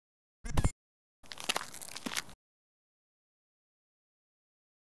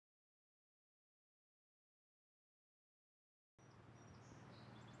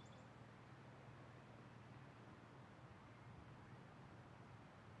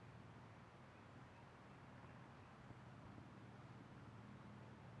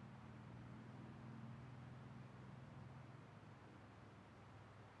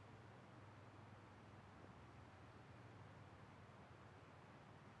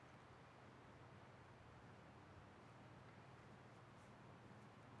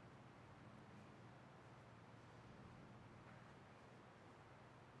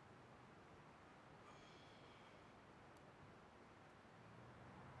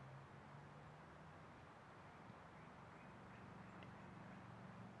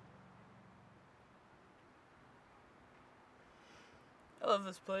love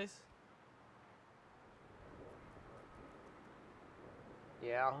this place.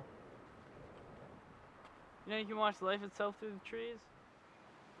 Yeah? You know, you can watch life itself through the trees.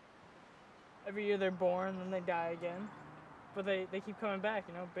 Every year they're born, then they die again. But they keep coming back,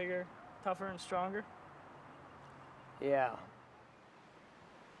 you know, bigger, tougher, and stronger. Yeah.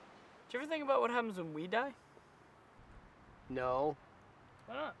 Do you ever think about what happens when we die? No.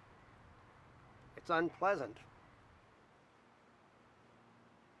 Why not? It's unpleasant.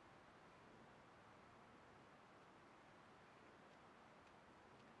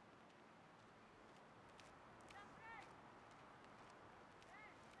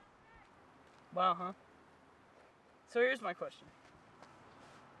 Wow, huh? So here's my question.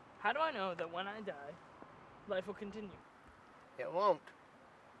 How do I know that when I die, life will continue? It won't.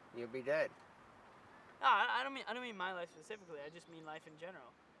 You'll be dead. No, I don't mean my life specifically. I just mean life in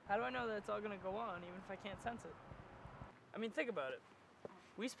general. How do I know that it's all gonna go on even if I can't sense it? I mean, think about it.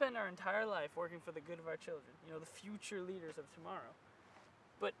 We spend our entire life working for the good of our children. You know, the future leaders of tomorrow.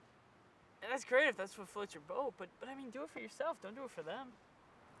 But and that's great if that's what floats your boat. But I mean, do it for yourself. Don't do it for them.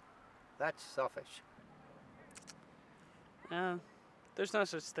 That's selfish. Yeah, there's no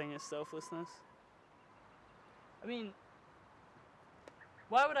such thing as selflessness. I mean,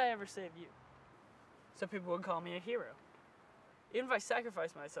 why would I ever save you? Some people would call me a hero. Even if I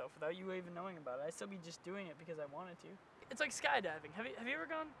sacrificed myself without you even knowing about it, I'd still be just doing it because I wanted to. It's like skydiving. Have you ever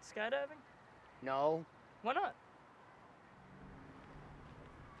gone skydiving? No. Why not?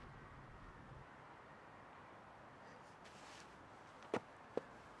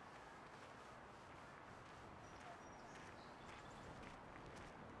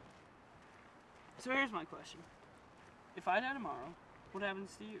 So here's my question. If I die tomorrow, what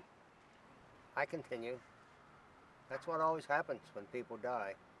happens to you? I continue. That's what always happens when people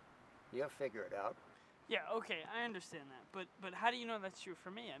die. You'll figure it out. Yeah, okay, I understand that. But how do you know that's true for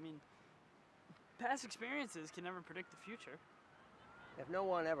me? I mean, past experiences can never predict the future. If no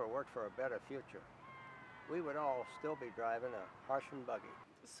one ever worked for a better future, we would all still be driving a horse and buggy.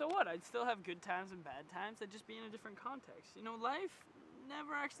 So what? I'd still have good times and bad times. I'd just be in a different context. You know, life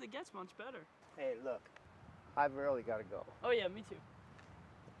never actually gets much better. Hey, look, I've really got to go. Oh yeah, me too.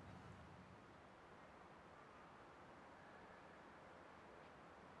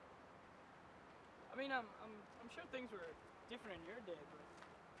 I mean, I'm sure things were different in your day, but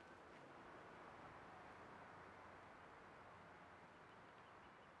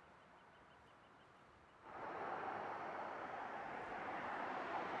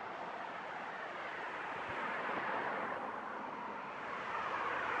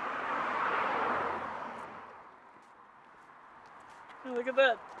hey, look at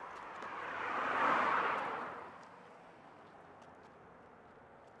that.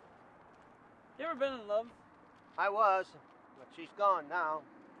 You ever been in love? I was, but she's gone now.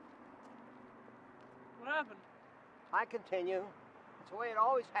 What happened? I continue. It's the way it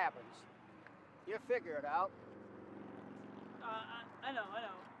always happens. You'll figure it out. I know.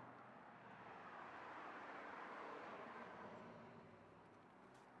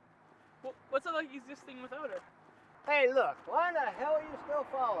 Well, what's it like existing without her? Hey, look, why in the hell are you still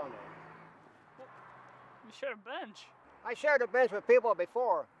following me? Well, you share a bench. I shared a bench with people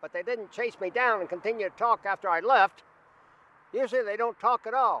before, but they didn't chase me down and continue to talk after I left. Usually they don't talk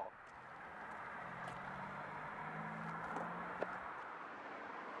at all.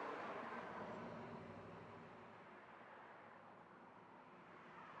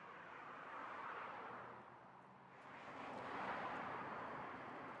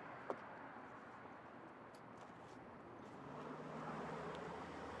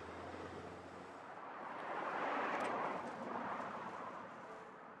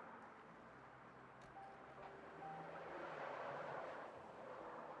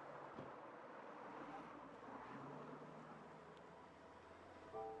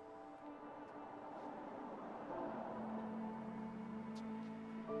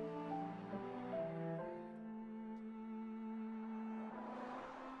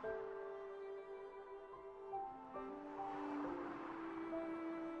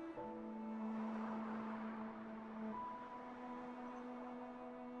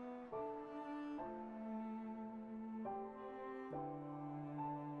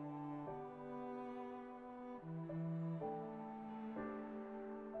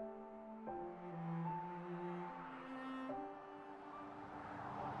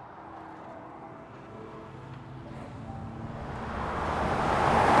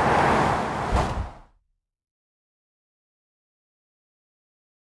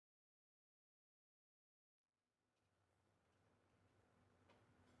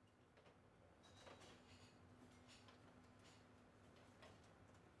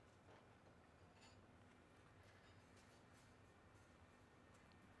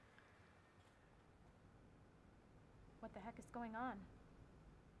 What the heck is going on?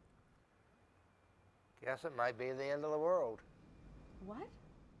 Guess it might be the end of the world. What?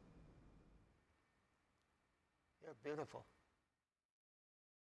 You're beautiful.